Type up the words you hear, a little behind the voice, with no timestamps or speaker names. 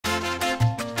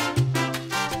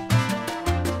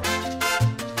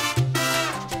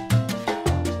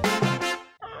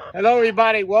Hello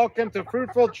everybody, welcome to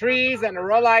Fruitful Trees and the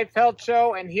Real Life Health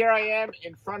Show, and here I am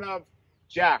in front of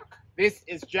Jack. This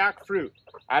is jackfruit.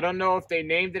 I don't know if they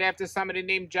named it after somebody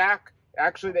named Jack.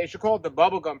 Actually, they should call it the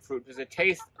bubblegum fruit because it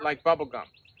tastes like bubblegum.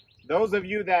 Those of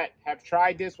you that have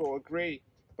tried this will agree.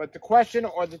 But the question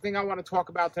or the thing I want to talk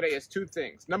about today is two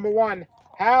things. Number one,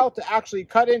 how to actually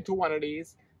cut into one of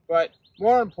these, but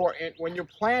more important, when you're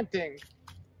planting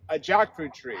a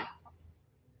jackfruit tree,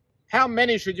 how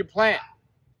many should you plant?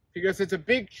 Because it's a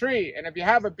big tree, and if you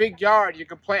have a big yard, you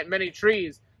can plant many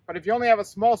trees. But if you only have a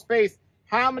small space,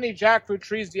 how many jackfruit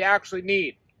trees do you actually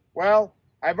need? Well,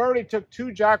 I've already took 2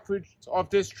 jackfruits off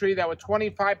this tree that were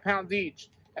 25 pounds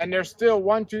each, and there's still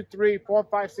 1, 2, 3, 4,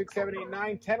 5, 6, 7, 8,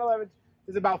 9, 10, 11.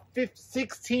 There's about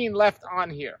 16 left on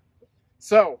here.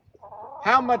 So,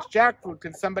 how much jackfruit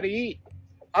can somebody eat?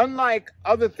 Unlike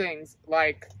other things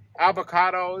like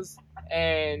avocados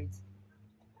and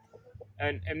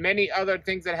many other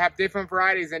things that have different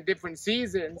varieties and different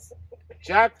seasons,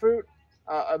 jackfruit,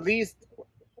 at least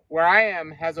where I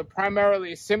am, has a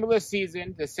primarily similar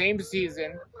season, the same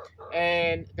season,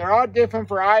 and there are different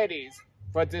varieties,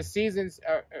 but the seasons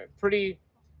are pretty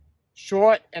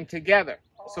short and together.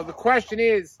 So the question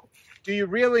is, do you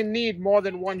really need more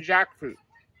than one jackfruit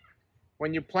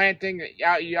when you're planting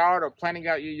out your yard or planting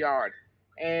out your yard?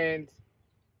 And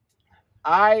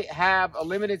I have a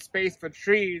limited space for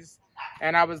trees,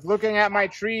 and I was looking at my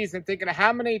trees and thinking of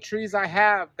how many trees I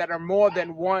have that are more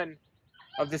than one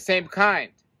of the same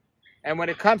kind. And when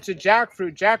it comes to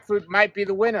jackfruit, jackfruit might be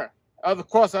the winner. Of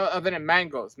course, other than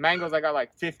mangoes. Mangoes, I got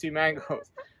like 50 mangoes.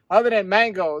 Other than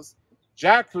mangoes,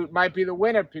 jackfruit might be the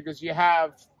winner because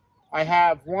I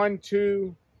have 1,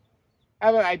 2,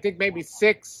 I think maybe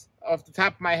 6 off the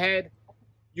top of my head.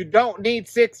 You don't need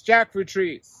 6 jackfruit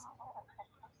trees.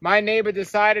 My neighbor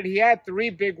decided he had 3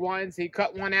 big ones. He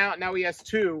cut one out. Now he has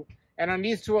 2. And on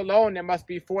these 2 alone, there must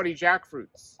be 40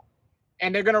 jackfruits.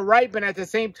 And they're going to ripen at the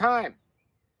same time.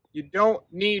 You don't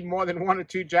need more than 1 or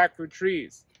 2 jackfruit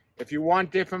trees. If you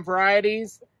want different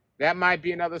varieties, that might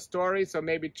be another story. So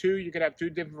maybe 2, you could have 2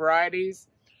 different varieties.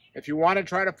 If you want to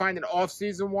try to find an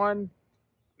off-season one,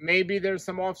 maybe there's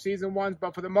some off-season ones.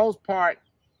 But for the most part,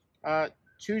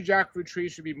 2 jackfruit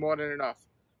trees should be more than enough.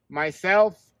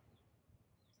 Myself,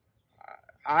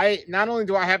 not only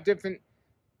do I have different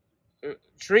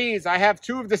trees, I have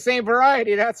 2 of the same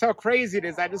variety. That's how crazy it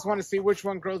is. I just want to see which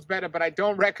one grows better, but I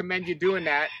don't recommend you doing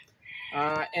that.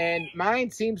 And mine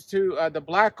seems to, the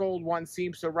black gold one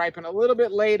seems to ripen a little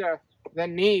bit later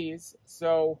than these,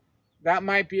 so that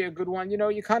might be a good one. You know,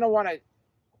 you kind of want to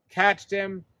catch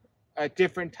them at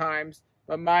different times.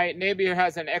 But my neighbor here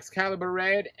has an Excalibur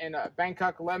Red and a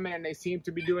Bangkok Lemon, and they seem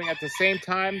to be doing at the same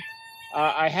time.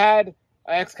 I had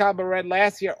Excalibur Red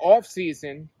last year off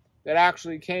season that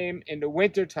actually came in the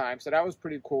winter time, so that was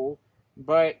pretty cool.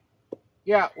 But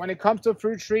yeah, when it comes to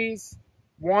fruit trees,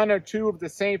 1 or 2 of the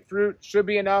same fruit should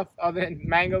be enough, other than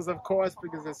mangoes, of course,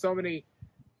 because there's so many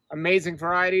amazing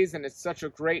varieties and it's such a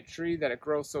great tree that it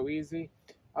grows so easy.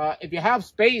 If you have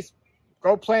space,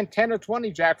 go plant 10 or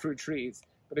 20 jackfruit trees.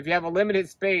 But if you have a limited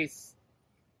space,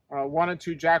 1 or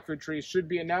 2 jackfruit trees should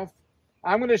be enough.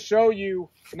 I'm going to show you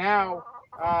now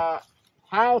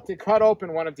how to cut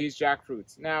open one of these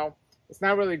jackfruits. Now, it's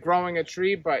not really growing a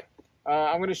tree, but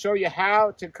I'm going to show you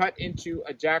how to cut into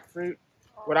a jackfruit,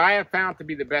 what I have found to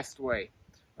be the best way.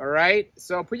 All right?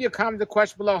 So put your comment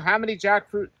question below. How many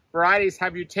jackfruit varieties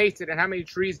have you tasted, and how many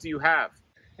trees do you have?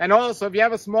 And also, if you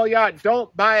have a small yard,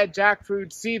 don't buy a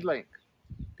jackfruit seedling,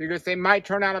 because they might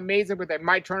turn out amazing, but they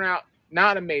might turn out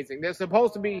not amazing. They're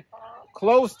supposed to be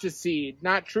close to seed,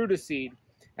 not true to seed.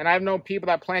 And I've known people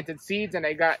that planted seeds and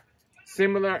they got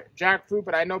similar jackfruit,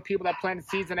 but I know people that planted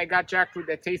seeds and they got jackfruit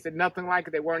that tasted nothing like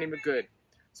it. They weren't even good.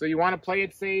 So you want to play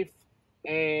it safe,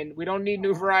 and we don't need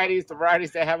new varieties. The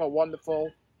varieties that have are wonderful.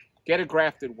 Get a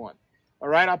grafted one. All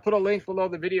right, I'll put a link below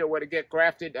the video where to get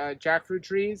grafted jackfruit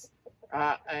trees,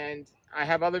 and I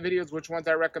have other videos which ones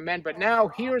I recommend. But now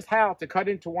here's how to cut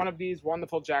into one of these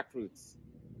wonderful jackfruits.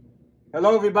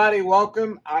 Hello everybody,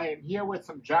 welcome. I am here with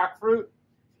some jackfruit.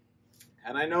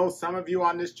 And I know some of you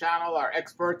on this channel are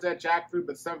experts at jackfruit,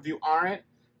 but some of you aren't.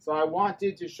 So I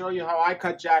wanted to show you how I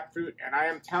cut jackfruit, and I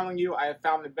am telling you I have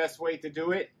found the best way to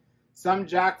do it. Some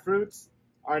jackfruits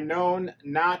are known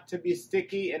not to be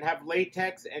sticky and have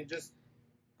latex and just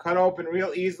cut open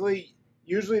real easily.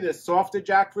 Usually the softer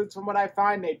jackfruits, from what I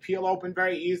find, they peel open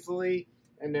very easily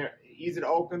and they're easy to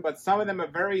open. But some of them are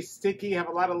very sticky, have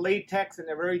a lot of latex, and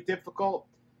they're very difficult.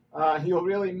 You'll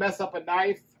really mess up a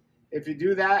knife if you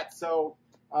do that. So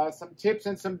some tips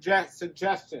and some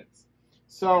suggestions.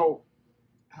 So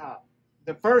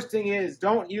the first thing is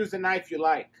don't use a knife you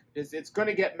like. It's going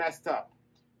to get messed up.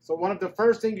 So one of the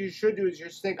first things you should do is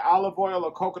just take olive oil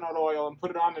or coconut oil and put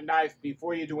it on the knife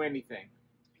before you do anything.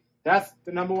 That's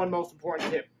the number one most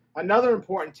important tip. Another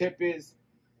important tip is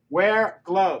wear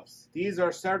gloves. These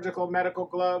are surgical medical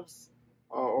gloves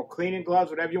or cleaning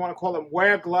gloves, whatever you want to call them.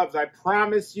 Wear gloves. I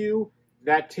promise you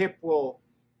that tip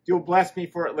you'll bless me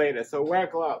for it later. So wear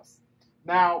gloves.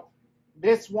 Now,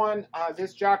 this one,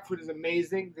 this jackfruit is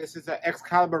amazing. This is an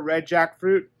Excalibur red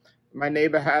jackfruit. My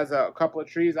neighbor has a couple of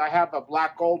trees. I have a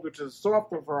black gold, which is a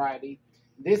softer variety.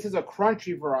 This is a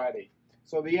crunchy variety.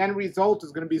 So the end result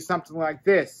is going to be something like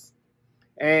this.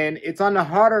 And it's on the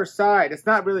harder side. It's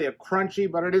not really a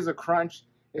crunchy, but it is a crunch.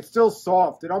 It's still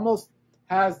soft. It almost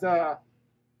has the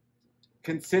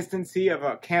consistency of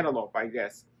a cantaloupe, I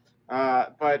guess.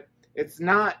 But it's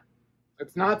not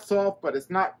soft, but it's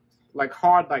not like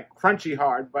hard, like crunchy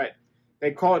hard. But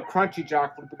they call it crunchy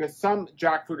jackfruit because some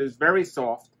jackfruit is very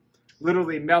soft.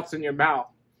 Literally melts in your mouth.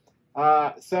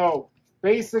 So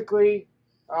basically,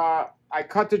 I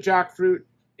cut the jackfruit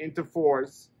into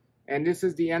fours, and this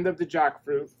is the end of the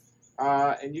jackfruit.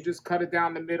 And you just cut it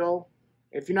down the middle.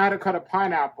 If you know how to cut a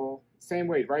pineapple, same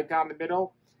way, right down the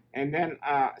middle. And then,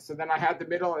 so then I had the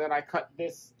middle, and then I cut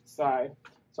this side.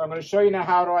 So I'm going to show you now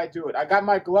how do I do it. I got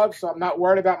my gloves, so I'm not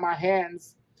worried about my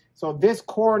hands. So this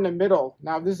core in the middle,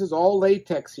 now this is all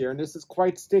latex here, and this is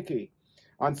quite sticky.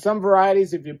 On some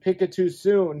varieties, if you pick it too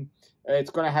soon, it's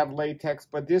going to have latex.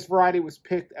 But this variety was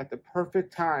picked at the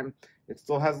perfect time. It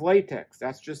still has latex.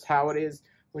 That's just how it is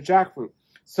with jackfruit.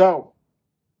 So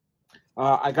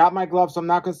I got my gloves, so I'm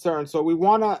not concerned. So we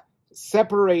want to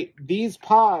separate these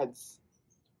pods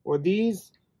or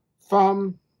these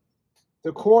from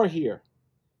the core here.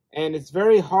 And it's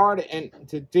very hard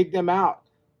to dig them out.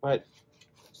 But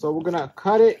so we're going to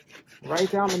cut it right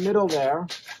down the middle there.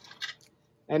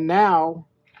 And now,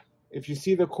 if you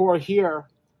see the core here,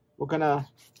 we're going to,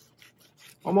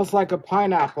 almost like a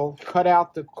pineapple, cut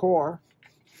out the core.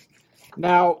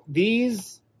 Now,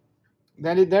 these,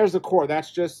 then there's the core.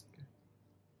 That's just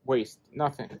waste,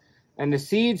 nothing. And the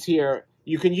seeds here,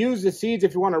 you can use the seeds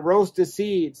if you want to roast the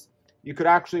seeds. You could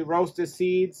actually roast the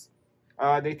seeds.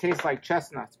 They taste like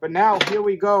chestnuts. But now, here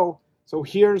we go. So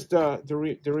here's the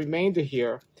remainder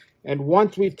here. And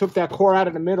once we took that core out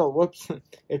of the middle, whoops,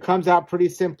 it comes out pretty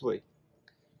simply.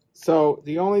 So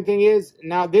the only thing is,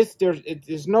 now this,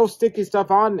 there's no sticky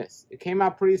stuff on this. It came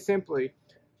out pretty simply.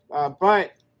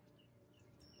 But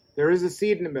there is a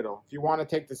seed in the middle. If you want to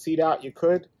take the seed out, you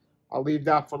could. I'll leave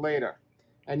that for later.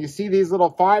 And you see these little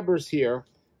fibers here.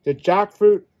 The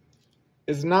jackfruit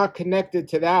is not connected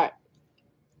to that.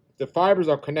 The fibers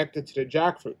are connected to the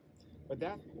jackfruit.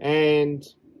 And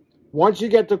once you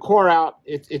get the core out,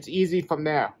 it's easy from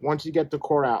there. Once you get the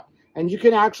core out. And you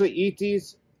can actually eat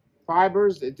these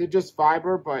fibers. They're just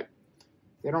fiber, but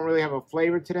they don't really have a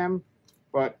flavor to them.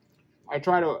 But I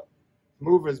try to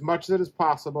move as much of it as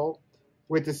possible.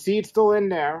 With the seed still in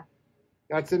there,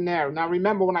 that's in there. Now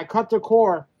remember, when I cut the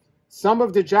core, some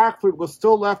of the jackfruit was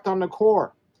still left on the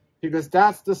core because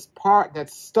that's the part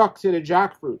that's stuck to the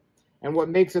jackfruit and what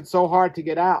makes it so hard to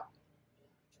get out.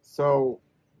 So,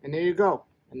 and there you go.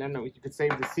 And then you could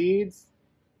save the seeds.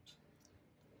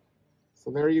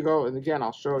 So there you go. And again,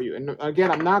 I'll show you. And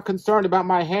again, I'm not concerned about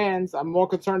my hands. I'm more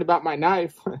concerned about my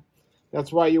knife.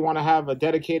 That's why you want to have a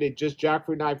dedicated just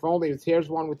jackfruit knife only. Here's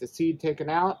one with the seed taken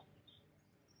out.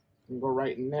 You can go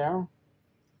right in there.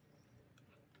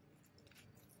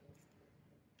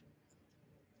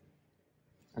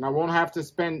 And I won't have to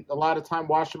spend a lot of time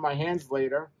washing my hands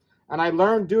later. And I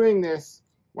learned doing this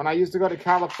when I used to go to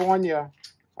California.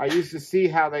 I used to see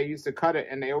how they used to cut it,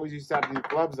 and they always used to have these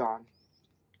gloves on.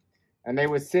 And they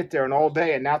would sit there and all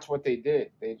day, and that's what they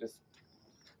did. They just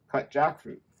cut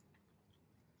jackfruit.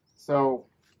 So,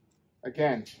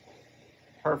 again,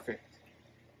 perfect.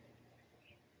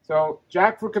 So,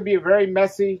 jackfruit can be a very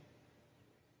messy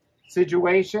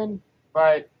situation,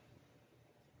 but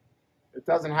it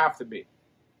doesn't have to be.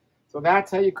 So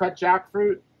that's how you cut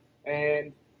jackfruit,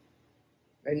 and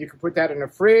you can put that in the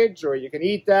fridge, or you can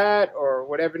eat that, or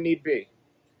whatever need be.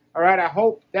 All right, I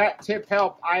hope that tip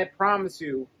helped. I promise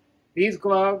you, these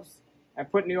gloves and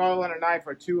putting the oil on a knife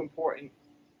are two important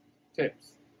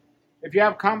tips. If you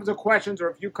have comments or questions, or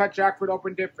if you cut jackfruit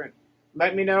open different,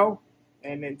 let me know.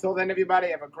 And until then,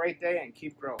 everybody, have a great day and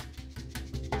keep growing.